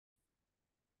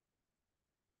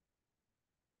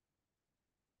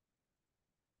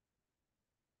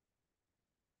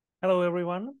Hello,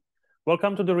 everyone.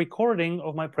 Welcome to the recording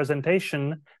of my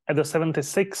presentation at the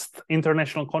 76th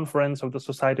International Conference of the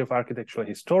Society of Architectural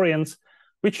Historians,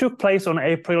 which took place on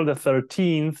April the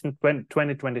 13th,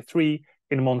 2023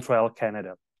 in Montreal,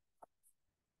 Canada.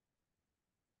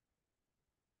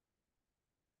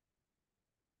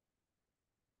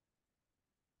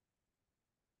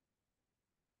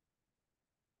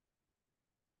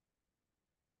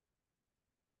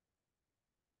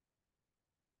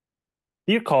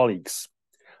 Dear colleagues,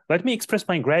 let me express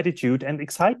my gratitude and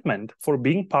excitement for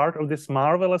being part of this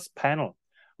marvelous panel,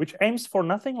 which aims for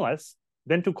nothing less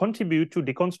than to contribute to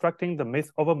deconstructing the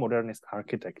myth of a modernist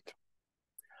architect.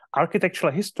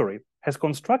 Architectural history has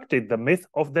constructed the myth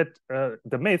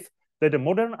that a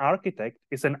modern architect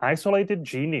is an isolated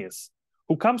genius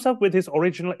who comes up with his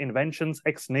original inventions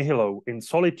ex nihilo in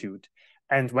solitude,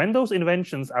 and when those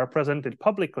inventions are presented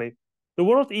publicly, the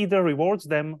world either rewards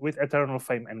them with eternal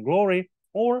fame and glory,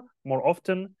 or, more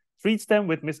often, treats them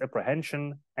with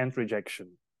misapprehension and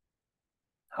rejection.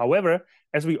 However,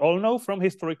 as we all know from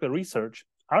historical research,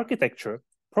 architecture,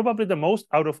 probably the most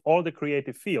out of all the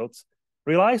creative fields,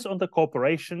 relies on the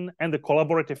cooperation and the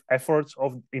collaborative efforts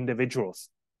of individuals,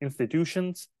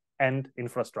 institutions, and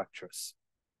infrastructures.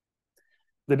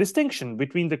 The distinction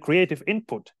between the creative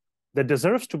input that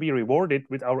deserves to be rewarded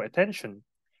with our attention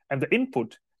and the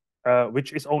input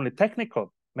which is only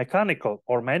technical, mechanical,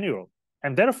 or manual,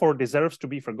 and therefore deserves to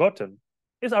be forgotten,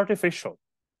 is artificial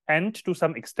and, to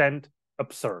some extent,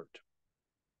 absurd.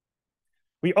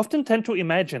 We often tend to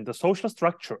imagine the social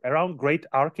structure around great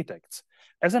architects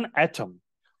as an atom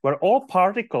where all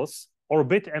particles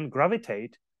orbit and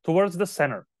gravitate towards the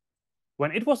center,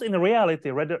 when it was in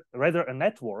reality rather a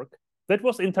network that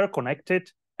was interconnected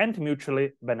and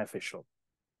mutually beneficial.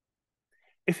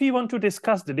 If we want to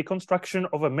discuss the deconstruction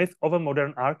of a myth of a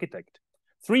modern architect,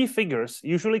 three figures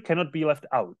usually cannot be left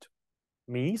out: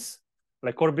 Mies,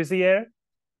 Le Corbusier,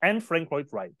 and Frank Lloyd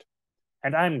Wright.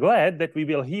 And I'm glad that we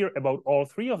will hear about all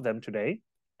three of them today,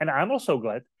 and I'm also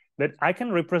glad that I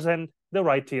can represent the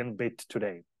Wrightian bit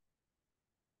today.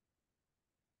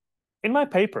 In my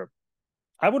paper,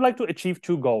 I would like to achieve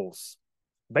two goals.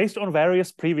 Based on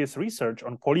various previous research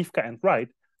on Polívka and Wright,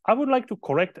 I would like to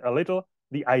correct a little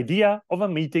the idea of a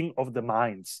meeting of the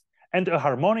minds and a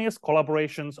harmonious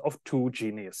collaborations of two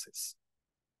geniuses.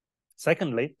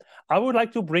 Secondly, I would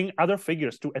like to bring other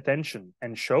figures to attention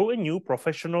and show a new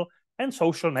professional and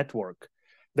social network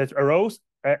that arose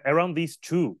around these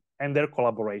two and their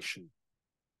collaboration.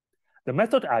 The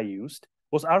method I used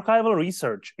was archival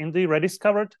research in the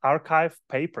rediscovered archive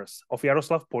papers of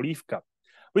Jaroslav Polívka,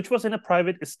 which was in a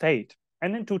private estate,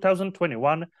 and in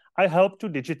 2021 I helped to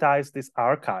digitize this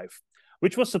archive,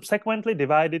 which was subsequently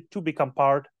divided to become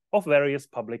part of various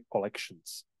public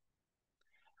collections.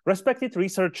 Respected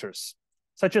researchers,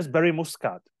 such as Barry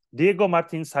Muscat, Diego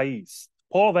Martin Saiz,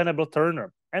 Paul Venable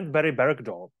Turner, and Barry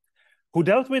Bergdahl, who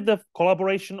dealt with the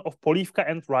collaboration of Polívka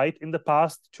and Wright in the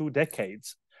past 2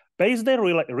 decades, based their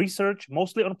research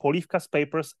mostly on Polívka's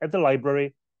papers at the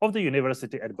library of the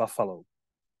University at Buffalo.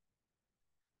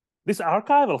 This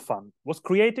archival fund was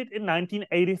created in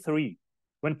 1983,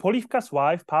 when Polívka's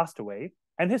wife passed away,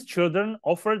 and his children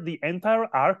offered the entire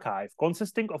archive,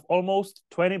 consisting of almost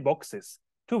 20 boxes,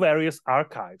 to various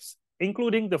archives,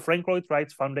 including the Frank Lloyd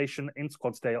Wright Foundation in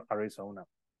Scottsdale, Arizona.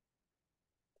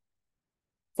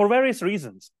 For various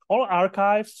reasons, all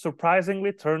archives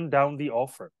surprisingly turned down the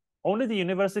offer. Only the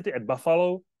University at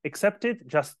Buffalo accepted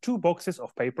just 2 boxes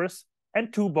of papers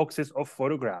and 2 boxes of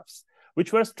photographs,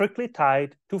 which were strictly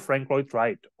tied to Frank Lloyd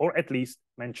Wright, or at least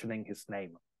mentioning his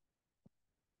name.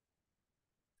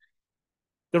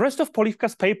 The rest of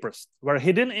Polívka's papers were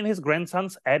hidden in his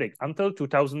grandson's attic until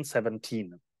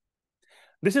 2017.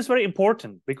 This is very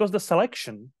important because the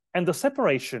selection and the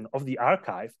separation of the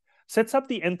archive sets up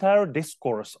the entire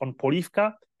discourse on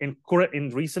Polívka in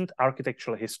recent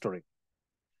architectural history.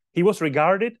 He was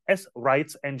regarded as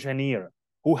Wright's engineer,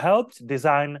 who helped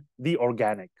design the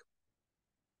organic.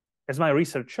 As my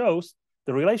research shows,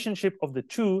 the relationship of the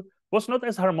two was not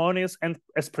as harmonious and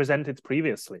as presented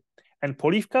previously, and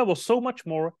Polívka was so much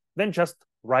more than just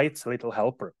Wright's little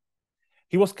helper.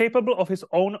 He was capable of his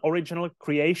own original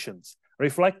creations,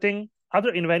 reflecting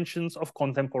other inventions of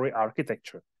contemporary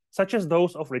architecture, such as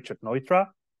those of Richard Neutra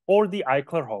or the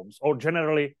Eichler homes, or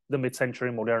generally the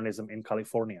mid-century modernism in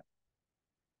California.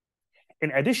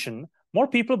 In addition, more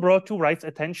people brought to Wright's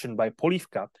attention by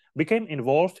Polívka became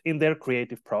involved in their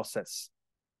creative process.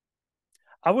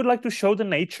 I would like to show the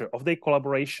nature of their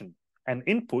collaboration and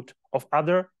input of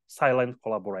other silent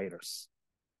collaborators.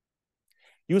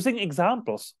 Using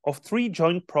examples of 3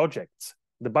 joint projects,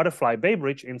 the Butterfly Bay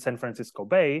Bridge in San Francisco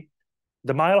Bay,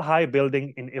 the Mile High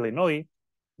building in Illinois,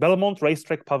 Belmont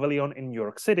Racetrack Pavilion in New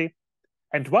York City,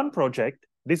 and one project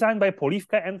designed by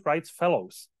Polívka and Wright's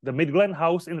fellows, the Midglen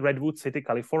House in Redwood City,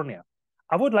 California.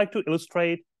 I would like to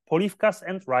illustrate Polívka's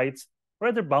and Wright's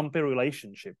rather bumpy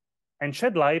relationship and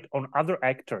shed light on other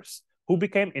actors who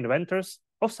became inventors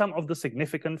of some of the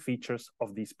significant features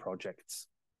of these projects.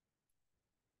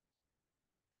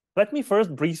 Let me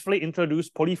first briefly introduce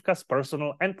Polívka's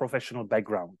personal and professional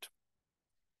background.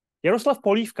 Jaroslav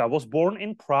Polívka was born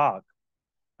in Prague.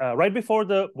 Right before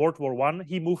the World War I,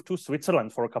 he moved to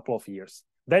Switzerland for a couple of years,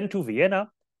 then to Vienna,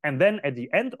 and then at the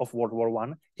end of World War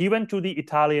I, he went to the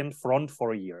Italian front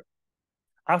for a year.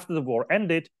 After the war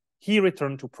ended, he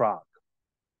returned to Prague.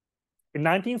 In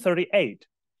 1938,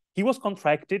 he was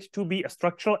contracted to be a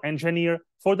structural engineer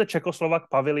for the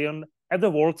Czechoslovak pavilion at the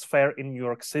World's Fair in New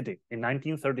York City in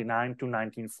 1939 to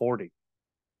 1940.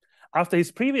 After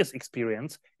his previous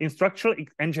experience in structural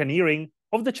engineering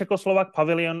of the Czechoslovak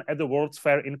pavilion at the World's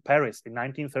Fair in Paris in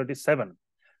 1937,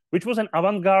 which was an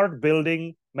avant-garde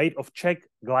building made of Czech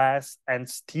glass and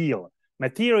steel,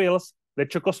 materials that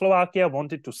Czechoslovakia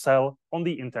wanted to sell on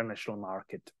the international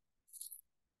market.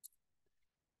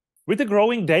 With the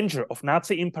growing danger of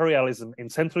Nazi imperialism in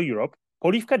Central Europe,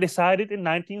 Polívka decided in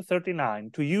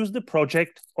 1939 to use the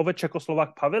project of a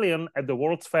Czechoslovak pavilion at the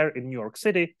World's Fair in New York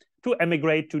City to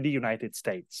emigrate to the United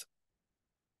States.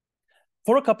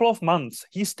 For a couple of months,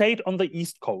 he stayed on the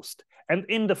East Coast, and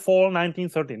in the fall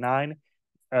 1939,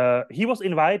 he was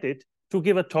invited to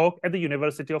give a talk at the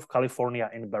University of California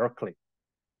in Berkeley.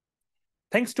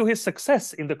 Thanks to his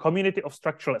success in the community of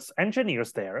structural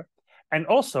engineers there, and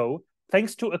also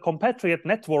thanks to a compatriot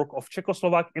network of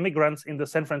Czechoslovak immigrants in the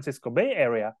San Francisco Bay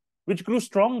Area, which grew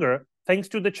stronger thanks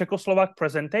to the Czechoslovak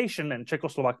presentation and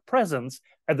Czechoslovak presence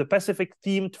at the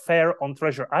Pacific-themed fair on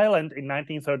Treasure Island in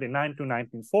 1939 to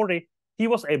 1940, he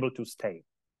was able to stay.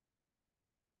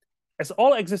 As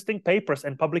all existing papers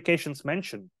and publications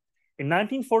mention, in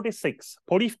 1946,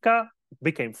 Polívka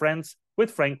became friends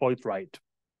with Frank Lloyd Wright.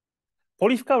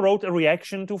 Polívka wrote a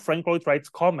reaction to Frank Lloyd Wright's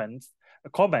comment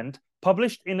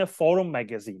published in a Forum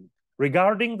magazine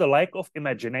regarding the lack of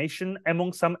imagination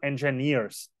among some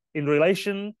engineers in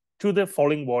relation to the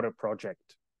Falling Water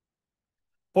project.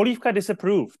 Polívka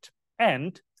disapproved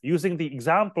and, using the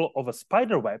example of a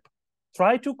spider web,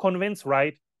 tried to convince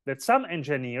Wright that some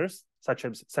engineers, such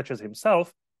as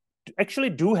himself, actually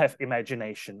do have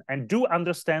imagination and do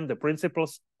understand the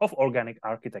principles of organic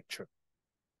architecture.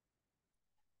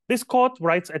 This caught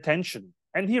Wright's attention,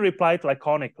 and he replied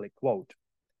laconically, quote,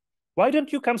 "Why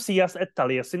don't you come see us at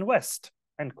Taliesin West?"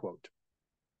 End quote.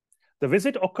 The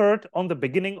visit occurred on the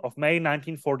beginning of May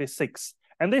 1946,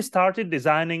 and they started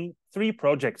designing 3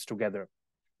 projects together: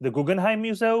 the Guggenheim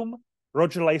Museum,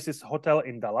 Roger Lacy's Hotel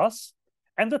in Dallas,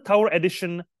 and the tower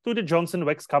addition to the Johnson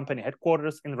Wax Company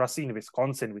headquarters in Racine,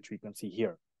 Wisconsin, which we can see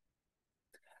here.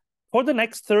 For the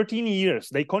next 13 years,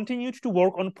 they continued to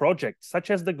work on projects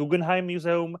such as the Guggenheim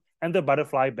Museum and the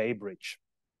Butterfly Bay Bridge.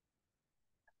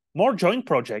 More joint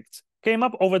projects came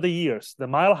up over the years: the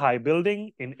Mile High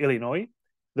building in Illinois,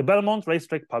 the Belmont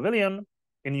Racetrack Pavilion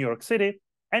in New York City,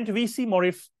 and V.C.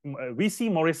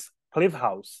 Morris Cliff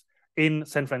House in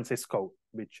San Francisco,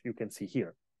 which you can see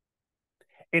here.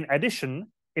 In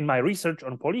addition, in my research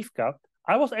on Polívka,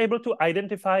 I was able to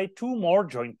identify 2 more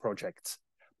joint projects.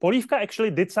 Polívka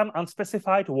actually did some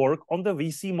unspecified work on the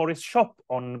V.C. Morris shop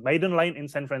on Maiden Lane in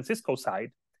San Francisco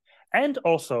side, and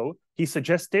also he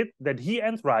suggested that he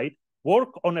and Wright work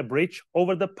on a bridge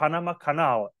over the Panama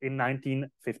Canal in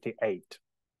 1958.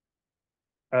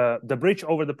 The bridge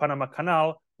over the Panama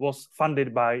Canal was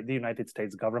funded by the United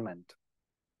States government.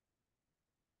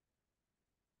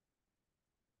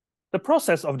 The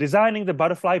process of designing the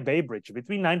Butterfly Bay Bridge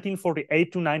between 1948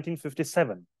 to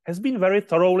 1957 has been very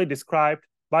thoroughly described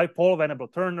by Paul Venable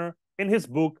Turner in his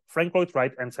book, Frank Lloyd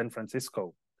Wright and San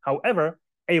Francisco. However,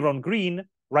 Aaron Green,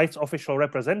 Wright's official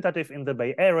representative in the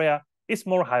Bay Area, is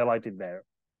more highlighted there.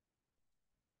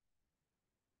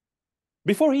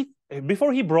 Before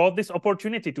he brought this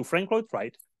opportunity to Frank Lloyd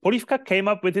Wright, Polívka came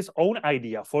up with his own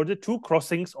idea for the 2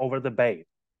 crossings over the bay.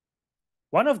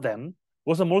 One of them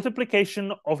was a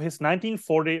multiplication of his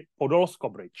 1940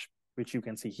 Podolsko Bridge, which you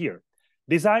can see here,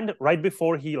 designed right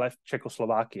before he left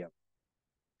Czechoslovakia.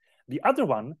 The other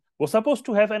one was supposed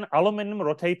to have an aluminum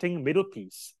rotating middle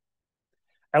piece,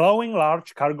 allowing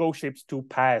large cargo ships to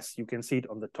pass. You can see it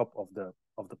on the top of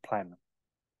the plan.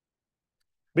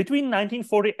 Between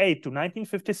 1948 to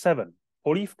 1957,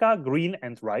 Polívka, Green,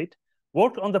 and Wright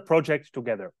worked on the project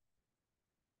together.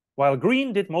 While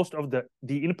Green did most of the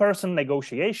in-person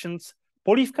negotiations,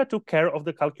 Polívka took care of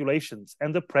the calculations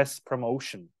and the press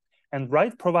promotion, and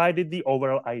Wright provided the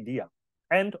overall idea,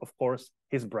 and of course,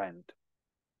 his brand.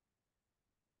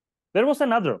 There was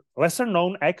another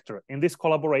lesser-known actor in this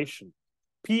collaboration,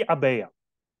 P. Abea.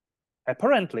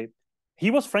 Apparently,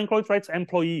 he was Frank Lloyd Wright's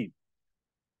employee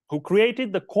who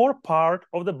created the core part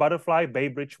of the butterfly Bay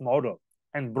Bridge model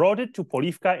and brought it to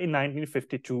Polívka in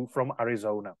 1952 from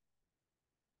Arizona.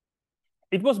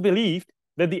 It was believed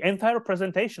that the entire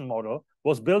presentation model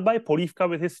was built by Polívka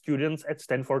with his students at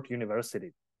Stanford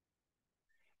University.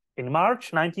 In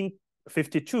March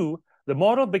 1952, the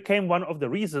model became one of the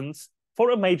reasons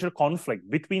for a major conflict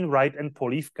between Wright and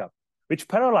Polívka, which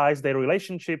paralyzed their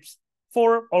relationships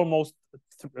for almost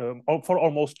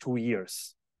 2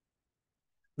 years.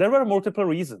 There were multiple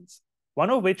reasons, one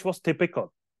of which was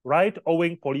typical, Wright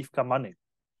owing Polívka money.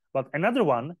 But another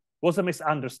one was a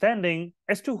misunderstanding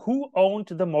as to who owned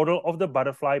the model of the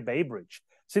butterfly Bay Bridge,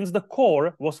 since the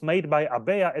core was made by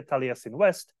Abea at Taliesin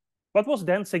West, but was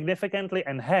then significantly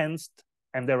enhanced,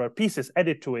 and there were pieces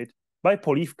added to it, by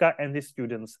Polívka and his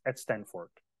students at Stanford.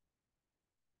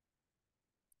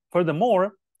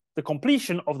 Furthermore, the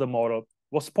completion of the model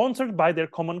was sponsored by their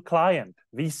common client,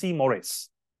 V.C. Morris.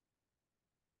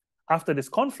 After this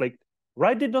conflict,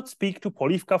 Wright did not speak to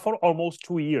Polívka for almost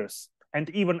 2 years, and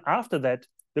even after that,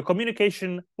 the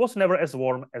communication was never as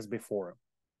warm as before.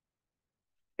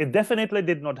 It definitely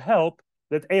did not help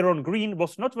that Aaron Green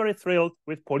was not very thrilled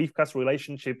with Polívka's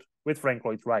relationship with Frank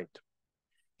Lloyd Wright.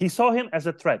 He saw him as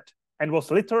a threat and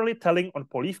was literally telling on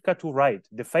Polívka to Wright,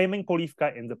 defaming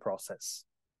Polívka in the process.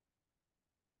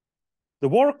 The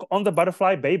work on the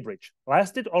Butterfly Bay Bridge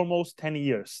lasted almost 10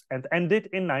 years and ended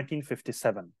in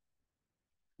 1957.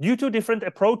 Due to different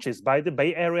approaches by the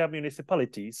Bay Area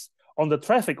municipalities on the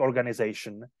traffic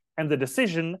organization and the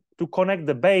decision to connect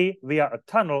the bay via a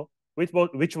tunnel with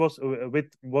what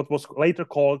was later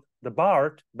called the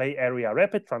BART, Bay Area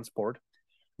Rapid Transport,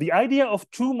 the idea of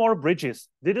 2 more bridges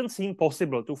didn't seem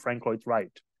possible to Frank Lloyd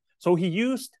Wright. So he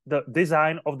used the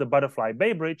design of the Butterfly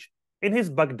Bay Bridge in his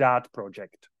Baghdad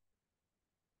project.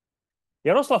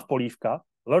 Jaroslav Polívka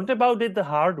learned about it the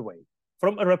hard way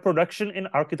from a reproduction in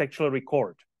Architectural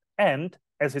Record, and,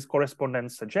 as his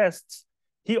correspondence suggests,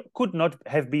 he could not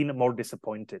have been more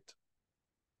disappointed.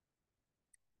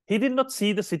 He did not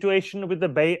see the situation with the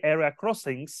Bay Area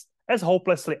crossings as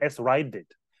hopelessly as Wright did,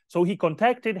 so he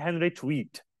contacted Henry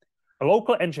Tweed, a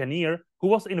local engineer who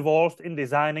was involved in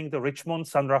designing the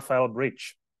Richmond-San Rafael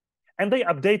Bridge, and they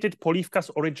updated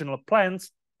Polívka's original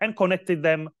plans and connected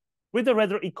them with the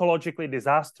rather ecologically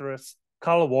disastrous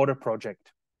Cull Water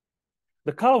Project.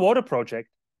 The Cull Water Project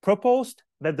proposed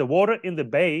that the water in the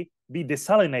bay be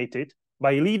desalinated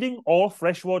by leading all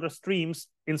freshwater streams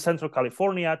in Central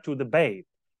California to the bay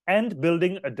and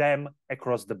building a dam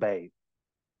across the bay.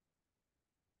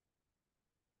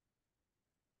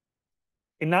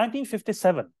 In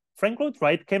 1957, Frank Lloyd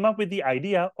Wright came up with the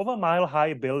idea of a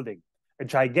mile-high building, a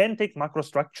gigantic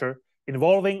macrostructure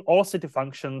involving all city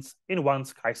functions in one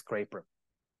skyscraper.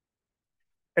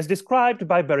 As described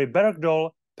by Barry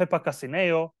Bergdahl, Pepa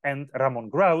Casineo, and Ramon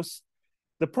Graus,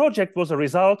 the project was a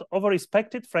result of a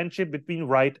respected friendship between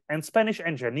Wright and Spanish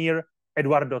engineer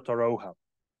Eduardo Torroja.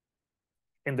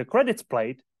 In the credits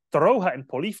plate, Torroja and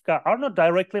Polívka are not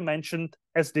directly mentioned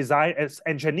as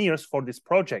engineers for this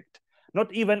project,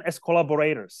 not even as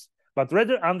collaborators, but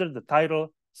rather under the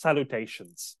title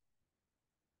Salutations.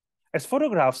 As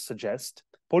photographs suggest,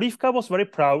 Polívka was very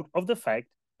proud of the fact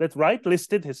that Wright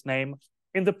listed his name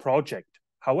in the project.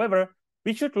 However,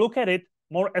 we should look at it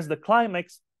more as the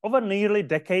climax of a nearly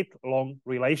decade-long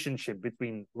relationship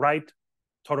between Wright,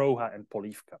 Torroja, and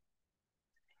Polívka.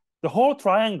 The whole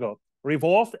triangle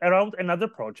revolved around another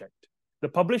project, the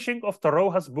publishing of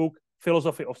Torroja's book,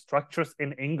 Philosophy of Structures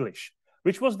in English,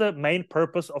 which was the main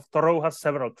purpose of Torroja's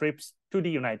several trips to the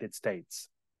United States.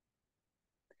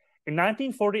 In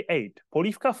 1948,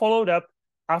 Polívka followed up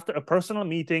after a personal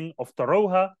meeting of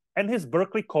Torroja and his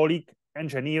Berkeley colleague,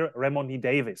 engineer Raymond E.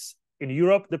 Davis, in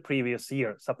Europe the previous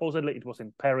year. Supposedly it was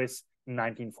in Paris in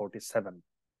 1947.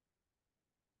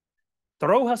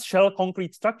 Torroja's shell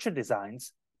concrete structure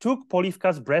designs took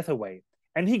Polívka's breath away,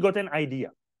 and he got an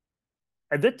idea.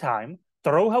 At that time,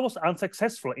 Torroja was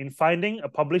unsuccessful in finding a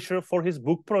publisher for his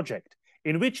book project,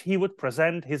 in which he would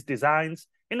present his designs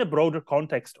in a broader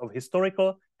context of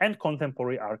historical and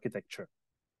contemporary architecture.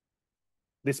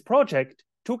 This project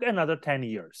took another 10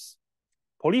 years.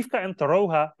 Polívka and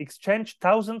Torroja exchanged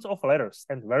thousands of letters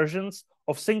and versions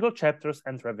of single chapters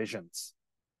and revisions.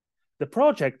 The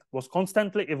project was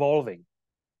constantly evolving.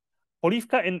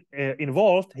 Polívka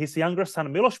involved his younger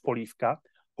son Miloš Polívka,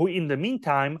 who in the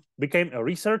meantime became a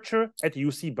researcher at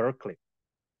UC Berkeley.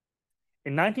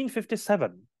 In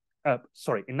 1957,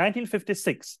 in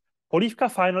 1956,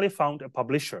 Polívka finally found a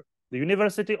publisher, the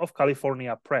University of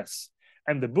California Press,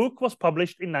 and the book was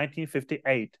published in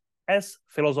 1958 as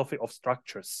Philosophy of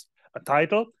Structures, a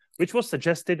title which was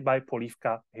suggested by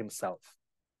Polívka himself.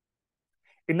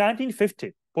 In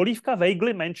 1950, Polívka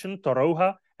vaguely mentioned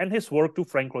Torroja and his work to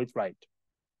Frank Lloyd Wright.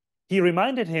 He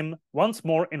reminded him once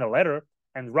more in a letter,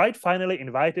 and Wright finally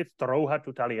invited Torroja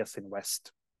to Taliesin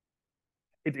West.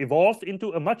 It evolved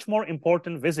into a much more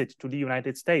important visit to the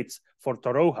United States for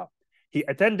Torroja. He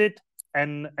attended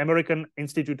an American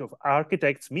Institute of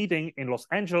Architects meeting in Los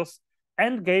Angeles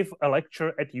and gave a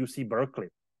lecture at UC Berkeley,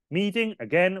 meeting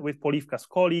again with Polívka's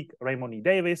colleague Raymond E.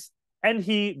 Davis, and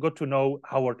he got to know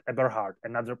Howard Eberhard,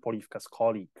 another Polívka's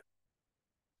colleague.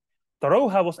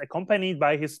 Torroja was accompanied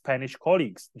by his Spanish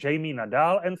colleagues, Jaime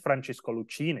Nadal and Francisco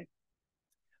Lucchini.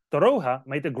 Torroja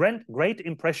made a great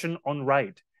impression on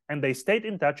Wright, and they stayed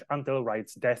in touch until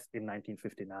Wright's death in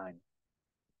 1959.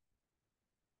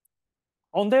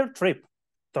 On their trip,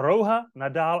 Torroja,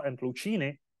 Nadal, and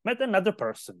Lucchini met another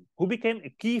person who became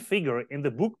a key figure in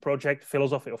the book project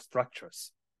Philosophy of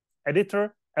Structures,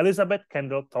 editor Elisabeth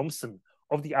Kandell Thompson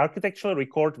of the Architectural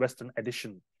Record Western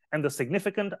Edition and a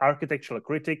significant architectural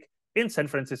critic in San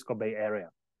Francisco Bay Area.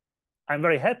 I'm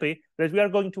very happy that we are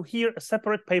going to hear a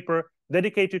separate paper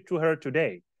dedicated to her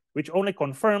today, which only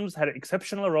confirms her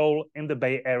exceptional role in the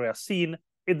Bay Area scene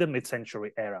in the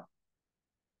mid-century era.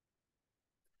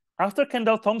 After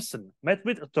Kandell Thompson met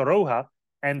with Torroja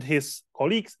and his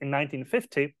colleagues in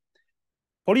 1950,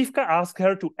 Polívka asked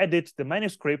her to edit the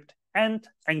manuscript and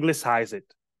anglicize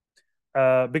it,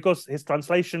 because his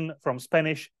translation from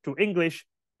Spanish to English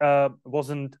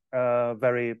wasn't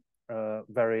very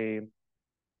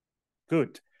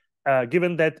good,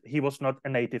 given that he was not a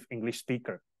native English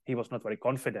speaker. He was not very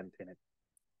confident in it.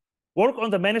 Work on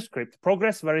the manuscript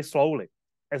progressed very slowly,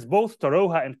 as both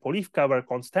Torroja and Polívka were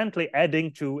constantly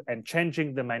adding to and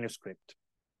changing the manuscript.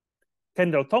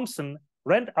 Kandell Thompson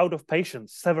ran out of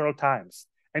patience several times,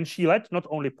 and she let not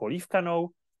only Polívka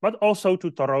know, but also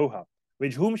to Torroja,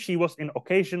 with whom she was in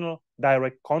occasional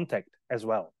direct contact as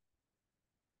well.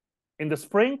 In the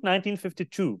spring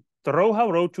 1952, Torroja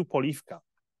wrote to Polívka,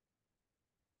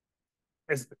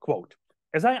 as quote,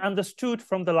 "As I understood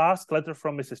from the last letter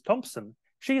from Mrs. Thompson,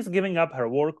 she is giving up her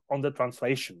work on the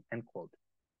translation," end quote.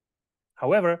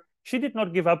 However, she did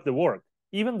not give up the work,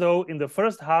 even though in the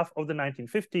first half of the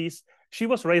 1950s, she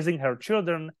was raising her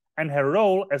children, and her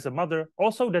role as a mother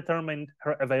also determined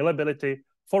her availability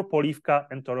for Polívka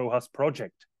and Torroja's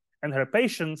project, and her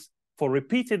patience for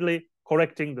repeatedly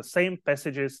correcting the same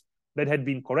passages that had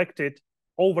been corrected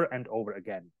over and over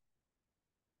again.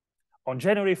 On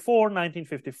January 4,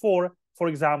 1954, for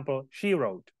example, she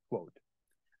wrote, quote,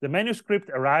 "The manuscript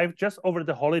arrived just over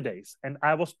the holidays, and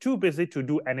I was too busy to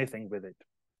do anything with it.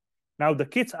 Now the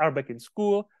kids are back in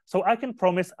school, so I can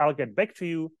promise I'll get back to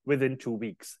you within 2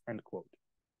 weeks," end quote.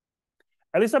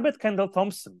 Elisabeth Kandell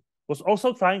Thompson was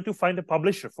also trying to find a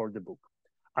publisher for the book.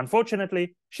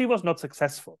 Unfortunately, she was not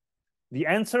successful. The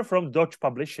answer from Dodge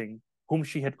Publishing, whom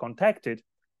she had contacted,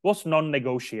 was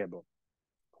non-negotiable.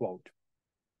 Quote,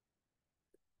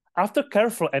 "After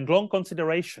careful and long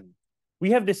consideration,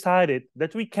 we have decided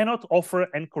that we cannot offer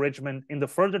encouragement in the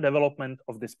further development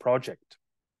of this project.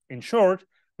 In short,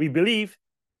 we believe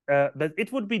that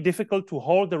it would be difficult to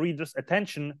hold the reader's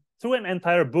attention through an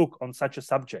entire book on such a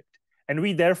subject, and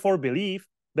we therefore believe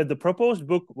that the proposed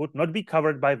book would not be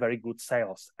covered by very good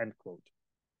sales," end quote.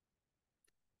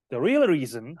 The real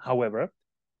reason, however,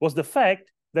 was the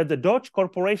fact that the Dodge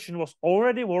Corporation was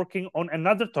already working on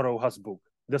another Torroja's book,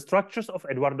 The Structures of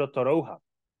Eduardo Torroja,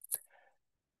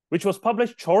 which was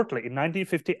published shortly in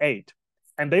 1958,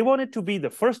 and they wanted to be the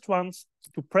first ones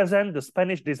to present the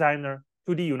Spanish designer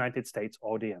to the United States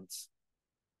audience.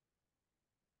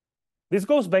 This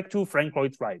goes back to Frank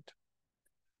Lloyd Wright.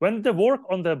 When the work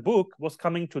on the book was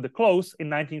coming to the close in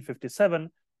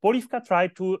 1957, Polívka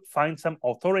tried to find some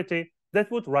authority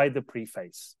that would write the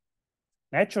preface.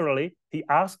 Naturally, he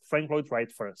asked Frank Lloyd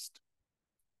Wright first.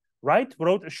 Wright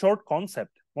wrote a short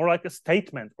concept, more like a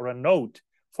statement or a note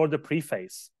for the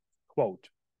preface. Quote,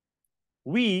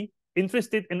 "We,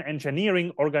 interested in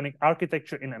engineering organic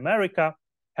architecture in America,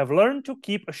 have learned to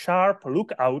keep a sharp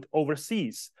lookout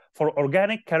overseas for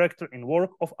organic character in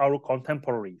work of our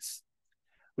contemporaries.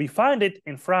 We find it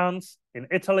in France, in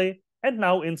Italy, and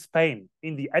now in Spain,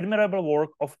 in the admirable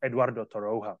work of Eduardo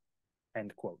Torroja,"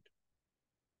 end quote.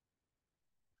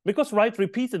 Because Wright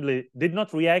repeatedly did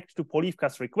not react to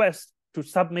Polívka's request to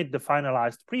submit the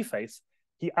finalized preface,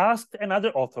 he asked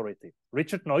another authority,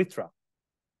 Richard Neutra.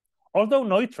 Although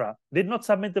Neutra did not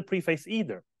submit the preface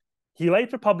either, he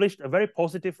later published a very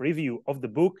positive review of the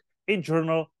book in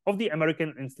Journal of the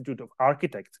American Institute of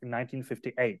Architects in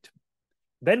 1958.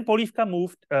 Then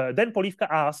Polívka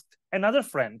asked another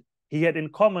friend he had in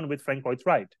common with Frank Lloyd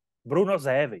Wright, Bruno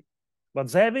Zévi, but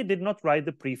Zévi did not write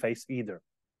the preface either.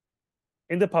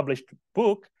 In the published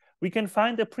book, we can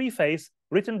find a preface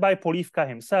written by Polívka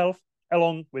himself,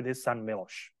 along with his son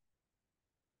Miloš.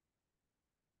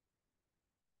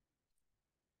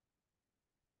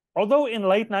 Although in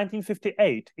late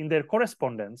 1958, in their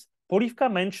correspondence,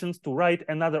 Polívka mentions to Wright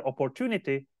another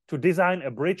opportunity to design a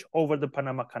bridge over the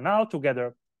Panama Canal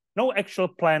together, no actual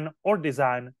plan or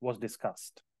design was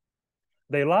discussed.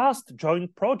 Their last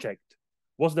joint project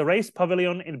was the race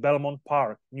pavilion in Belmont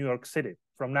Park, New York City,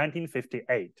 from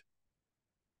 1958.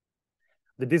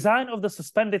 The design of the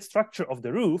suspended structure of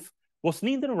the roof was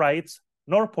neither Wright's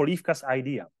nor Polívka's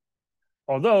idea,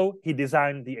 although he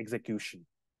designed the execution.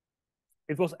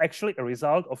 It was actually a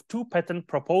result of two patent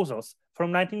proposals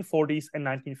from 1940s and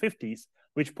 1950s,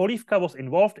 which Polívka was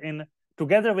involved in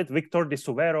together with Victor di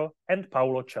Suvero and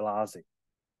Paolo Chelazzi.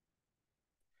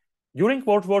 During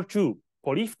World War II,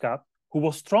 Polívka, who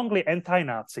was strongly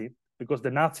anti-Nazi because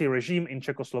the Nazi regime in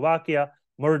Czechoslovakia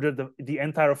murdered the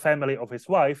entire family of his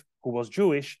wife, who was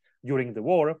Jewish, during the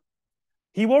war,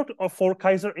 he worked for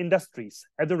Kaiser Industries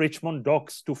at the Richmond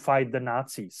docks to fight the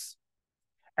Nazis.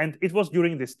 And it was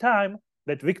during this time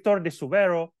that Victor di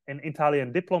Suvero, an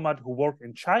Italian diplomat who worked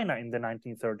in China in the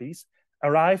 1930s,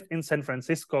 arrived in San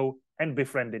Francisco and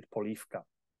befriended Polívka.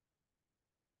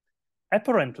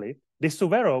 Apparently, di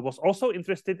Suvero was also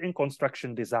interested in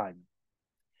construction design.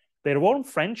 Their warm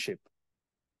friendship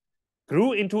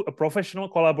grew into a professional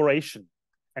collaboration,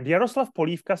 and Jaroslav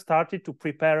Polívka started to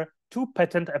prepare two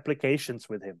patent applications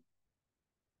with him.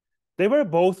 They were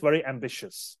both very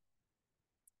ambitious.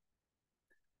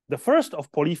 The first of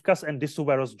Polívka's and di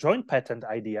Suvero's joint patent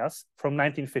ideas from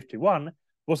 1951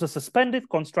 was a suspended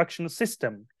construction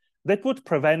system that would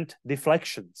prevent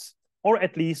deflections, or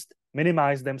at least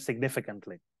minimize them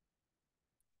significantly.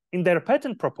 In their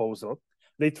patent proposal,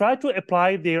 they tried to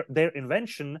apply their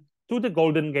invention to the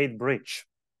Golden Gate Bridge,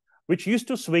 which used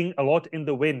to swing a lot in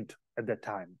the wind at that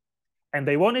time. And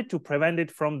they wanted to prevent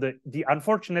it from the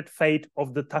unfortunate fate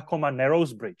of the Tacoma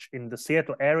Narrows Bridge in the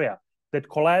Seattle area that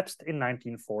collapsed in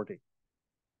 1940.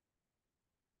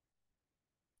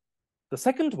 The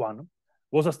second one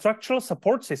was a structural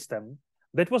support system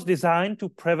that was designed to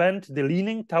prevent the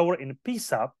Leaning Tower in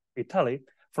Pisa, Italy,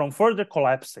 from further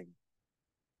collapsing.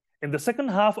 In the second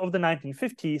half of the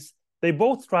 1950s, they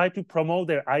both tried to promote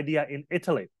their idea in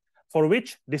Italy, for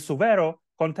which di Suvero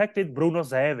contacted Bruno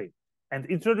Zévi and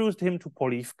introduced him to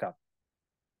Polívka.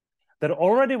 There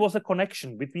already was a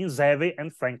connection between Zévi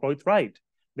and Frank Lloyd Wright.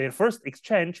 Their first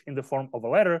exchange, in the form of a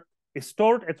letter, is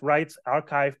stored at Wright's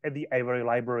archive at the Avery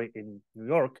Library in New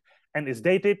York and is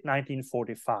dated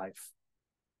 1945.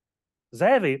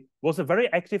 Zévi was a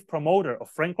very active promoter of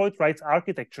Frank Lloyd Wright's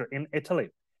architecture in Italy.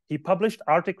 He published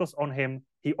articles on him,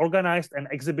 he organized an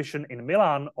exhibition in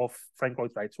Milan of Frank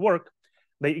Lloyd Wright's work,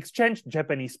 they exchanged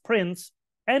Japanese prints,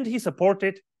 and he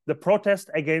supported the protest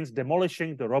against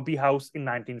demolishing the Robbie House in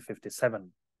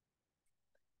 1957.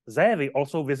 Zévi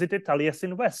also visited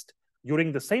Taliesin West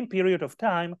during the same period of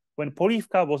time when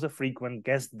Polívka was a frequent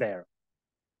guest there.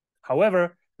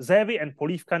 However, Zévi and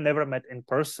Polívka never met in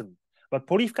person, but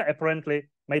Polívka apparently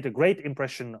made a great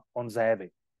impression on Zévi.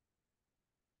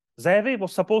 Zévi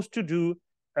was supposed to do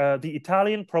the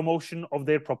Italian promotion of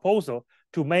their proposal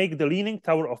to make the Leaning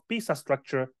Tower of Pisa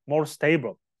structure more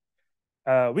stable,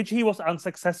 which he was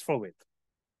unsuccessful with.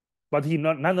 But he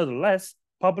nonetheless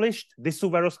published di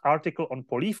Suvero's article on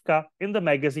Polívka in the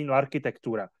magazine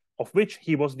L'Architettura, of which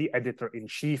he was the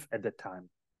editor-in-chief at the time.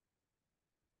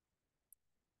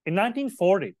 In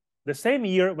 1940, the same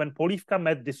year when Polívka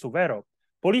met di Suvero,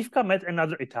 Polívka met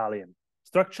another Italian,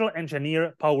 structural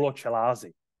engineer Paolo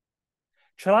Chelazzi.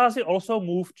 Chelazzi also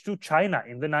moved to China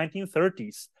in the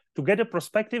 1930s to get a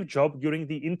prospective job during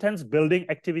the intense building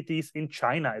activities in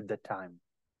China at that time.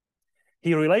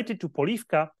 He related to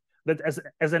Polívka that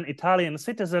as an Italian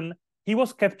citizen, he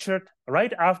was captured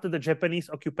right after the Japanese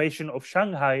occupation of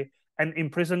Shanghai and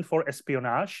imprisoned for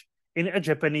espionage in a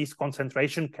Japanese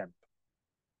concentration camp.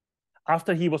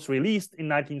 After he was released in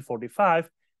 1945,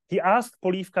 he asked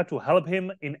Polívka to help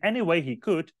him in any way he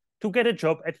could to get a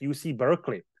job at UC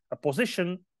Berkeley, a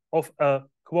position of a,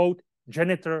 quote,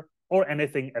 janitor or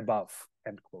anything above,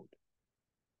 end quote.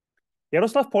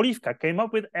 Jaroslav Polívka came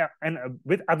up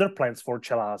with other plans for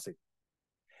Chelazzi.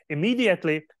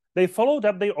 Immediately, they followed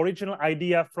up the original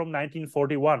idea from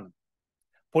 1941.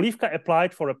 Polívka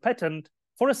applied for a patent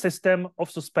for a system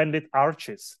of suspended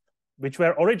arches, which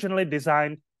were originally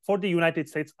designed for the United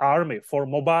States Army for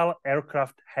mobile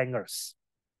aircraft hangars.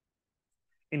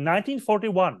 In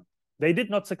 1941, they did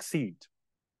not succeed.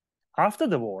 After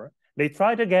the war, they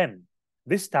tried again.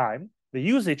 This time, the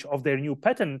usage of their new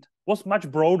patent was much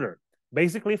broader,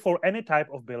 basically for any type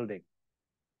of building.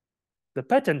 The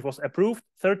patent was approved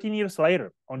 13 years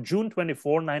later, on June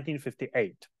 24,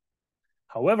 1958.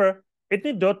 However, it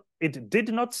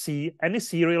did not see any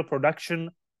serial production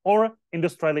or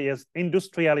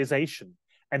industrialization,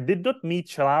 and did not meet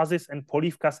Chelazzi's and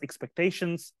Polívka's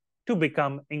expectations to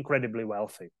become incredibly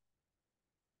wealthy.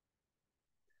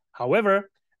 However,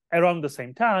 around the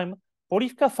same time,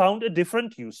 Polívka found a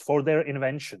different use for their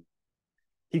invention.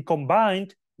 He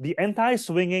combined the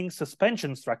anti-swinging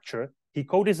suspension structure he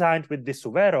co-designed with De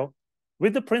Suvero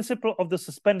with the principle of the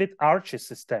suspended arches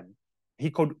system he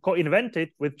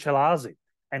co-invented with Chelazzi,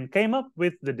 and came up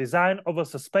with the design of a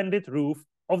suspended roof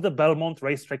of the Belmont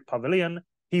Racetrack Pavilion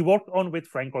he worked on with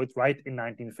Frank Lloyd Wright in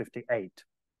 1958.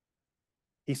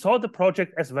 He saw the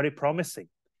project as very promising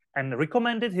and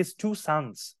recommended his two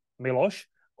sons, Miloš,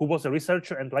 who was a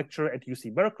researcher and lecturer at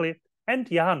UC Berkeley, and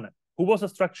Jan, who was a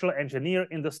structural engineer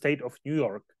in the state of New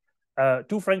York,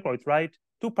 to Frank Lloyd Wright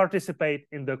to participate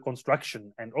in the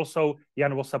construction. And also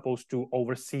Jan was supposed to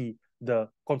oversee the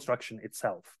construction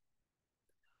itself.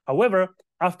 However,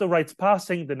 after Wright's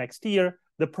passing the next year,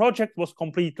 the project was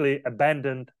completely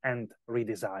abandoned and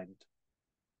redesigned.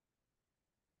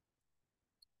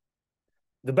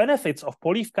 The benefits of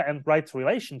Polívka and Wright's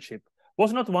relationship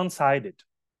was not one-sided.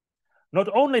 Not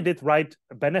only did Wright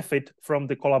benefit from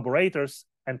the collaborators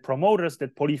and promoters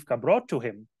that Polívka brought to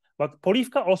him, but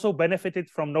Polívka also benefited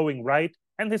from knowing Wright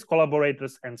and his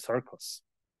collaborators and circles.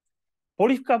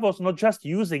 Polívka was not just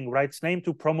using Wright's name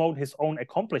to promote his own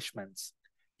accomplishments.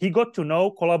 He got to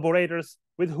know collaborators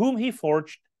with whom he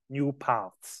forged new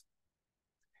paths.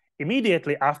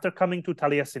 Immediately after coming to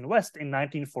Taliesin West in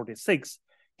 1946,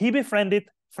 he befriended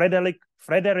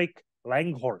Frederick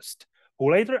Langhorst,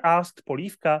 who later asked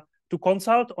Polívka to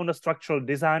consult on a structural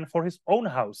design for his own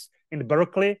house in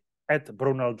Berkeley at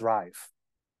Bruno Drive.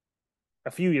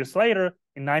 A few years later,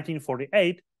 in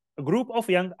 1948, a group of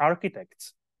young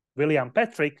architects, William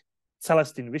Patrick,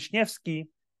 Celestin Wiśniewski,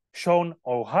 Sean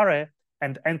O'Hare,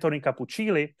 and Anthony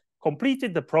Capuccilli,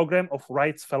 completed the program of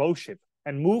Wright's Fellowship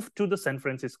and moved to the San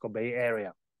Francisco Bay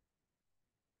Area.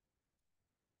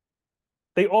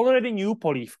 They already knew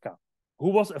Polívka, who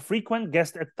was a frequent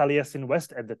guest at Taliesin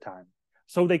West at the time,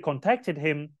 so they contacted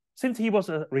him since he was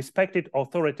a respected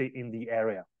authority in the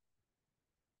area.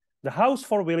 The house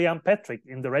for William Patrick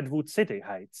in the Redwood City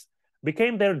Heights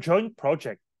became their joint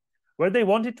project, where they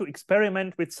wanted to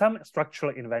experiment with some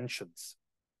structural inventions.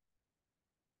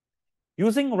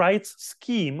 Using Wright's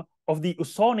scheme of the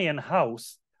Usonian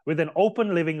house with an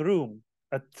open living room,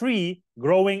 a tree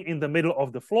growing in the middle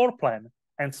of the floor plan,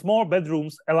 and small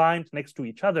bedrooms aligned next to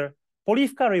each other,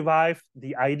 Polívka revived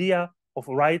the idea of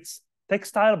Wright's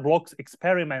textile blocks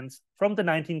experiments from the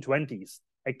 1920s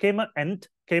and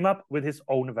came up with his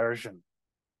own version.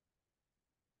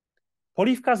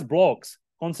 Polívka's blocks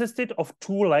consisted of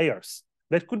two layers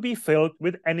that could be filled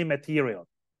with any material,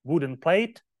 wooden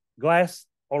plate, glass,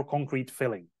 or concrete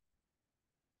filling.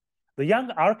 The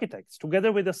young architects,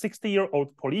 together with the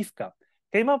 60-year-old Polívka,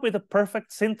 came up with a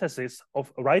perfect synthesis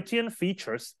of Wrightian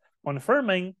features,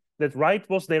 confirming that Wright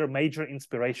was their major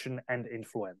inspiration and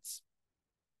influence.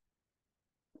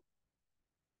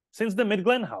 Since the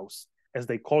Midglen House, as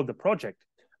they called the project,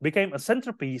 became a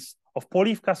centerpiece of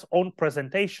Polívka's own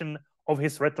presentation of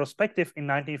his retrospective in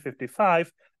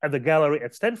 1955 at the gallery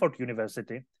at Stanford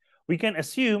University, we can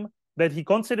assume that he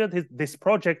considered this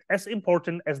project as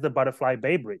important as the Butterfly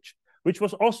Bay Bridge, which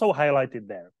was also highlighted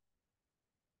there.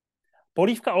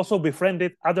 Polívka also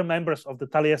befriended other members of the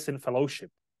Taliesin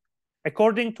Fellowship.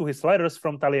 According to his letters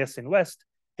from Taliesin West,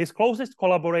 his closest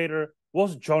collaborator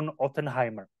was John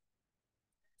Ottenheimer.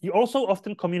 He also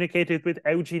often communicated with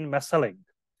Eugene Messeling,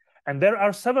 and there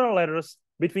are several letters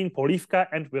between Polívka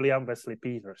and William Wesley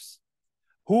Peters,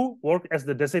 who worked as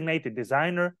the designated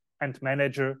designer and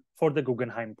manager for the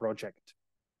Guggenheim project.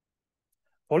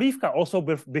 Polívka also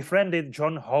befriended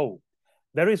John Howe.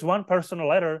 There is one personal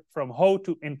letter from Howe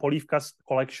in Polívka's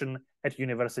collection at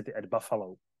University at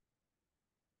Buffalo.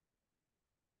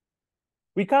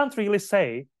 We can't really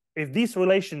say if these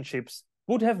relationships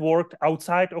would have worked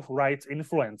outside of Wright's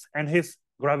influence and his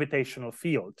gravitational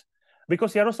field,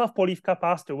 because Jaroslav Polívka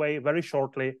passed away very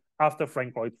shortly after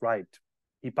Frank Lloyd Wright.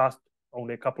 He passed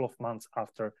only a couple of months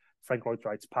after Frank Lloyd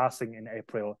Wright's passing in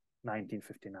April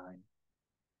 1959.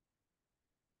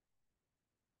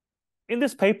 In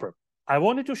this paper, I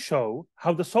wanted to show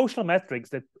how the social metrics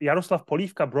that Jaroslav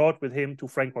Polívka brought with him to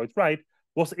Frank Lloyd Wright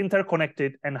was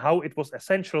interconnected and how it was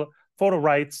essential for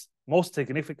Wright's most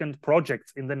significant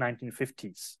projects in the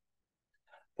 1950s.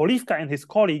 Polívka and his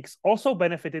colleagues also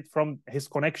benefited from his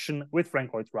connection with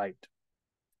Frank Lloyd Wright.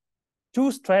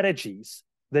 Two strategies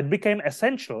that became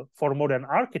essential for modern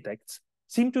architects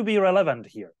seem to be relevant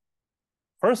here.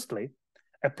 Firstly,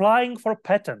 applying for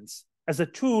patents as a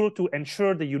tool to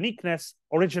ensure the uniqueness,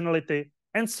 originality,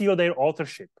 and seal their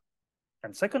authorship.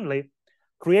 And secondly,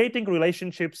 creating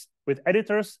relationships with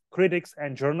editors, critics,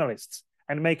 and journalists,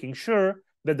 and making sure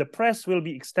that the press will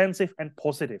be extensive and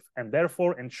positive, and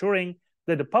therefore ensuring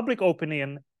that the public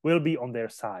opinion will be on their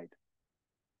side.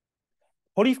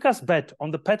 Polívka's bet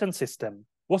on the patent system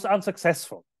was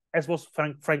unsuccessful, as was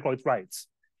Frank Lloyd Wright's,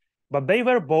 but they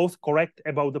were both correct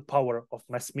about the power of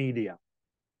mass media.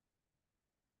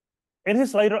 In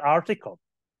his later article,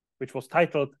 which was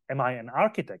titled "Am I an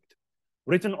Architect?",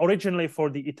 written originally for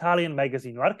the Italian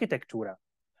magazine Architettura,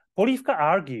 Polívka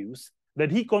argues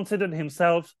that he considered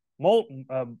himself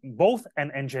both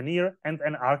an engineer and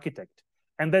an architect,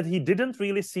 and that he didn't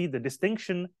really see the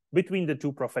distinction between the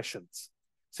two professions,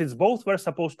 since both were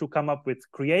supposed to come up with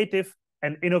creative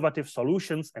and innovative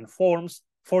solutions and forms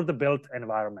for the built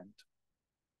environment.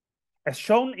 As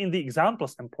shown in the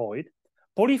examples employed,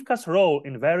 Polívka's role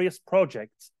in various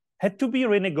projects had to be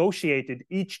renegotiated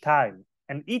each time,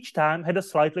 and each time had a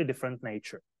slightly different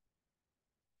nature.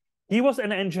 He was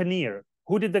an engineer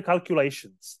who did the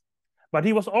calculations, but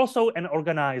he was also an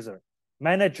organizer,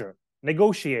 manager,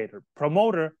 negotiator,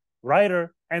 promoter,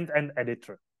 writer, and an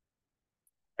editor.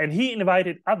 And he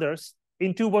invited others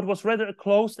into what was rather a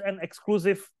closed and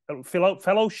exclusive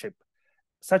fellowship,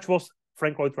 such was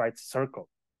Frank Lloyd Wright's circle.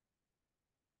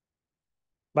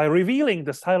 By revealing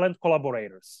the silent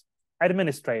collaborators,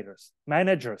 administrators,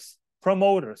 managers,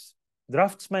 promoters,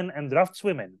 draftsmen and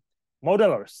draftswomen,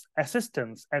 modelers,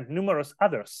 assistants, and numerous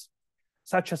others,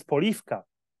 such as Polívka,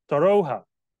 Torroja,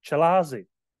 Chelazzi,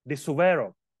 Di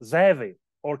Suvero, Zévi,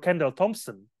 or Kandell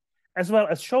Thompson, as well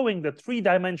as showing the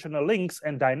three-dimensional links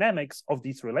and dynamics of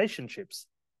these relationships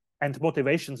and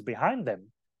motivations behind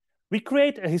them, we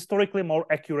create a historically more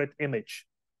accurate image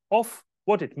of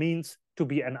what it means to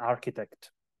be an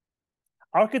architect.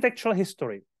 Architectural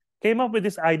history came up with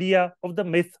this idea of the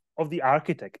myth of the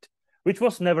architect, which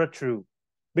was never true,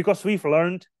 because we've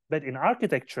learned that in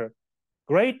architecture,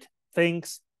 great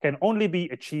things can only be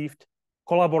achieved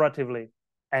collaboratively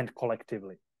and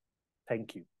collectively.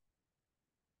 Thank you.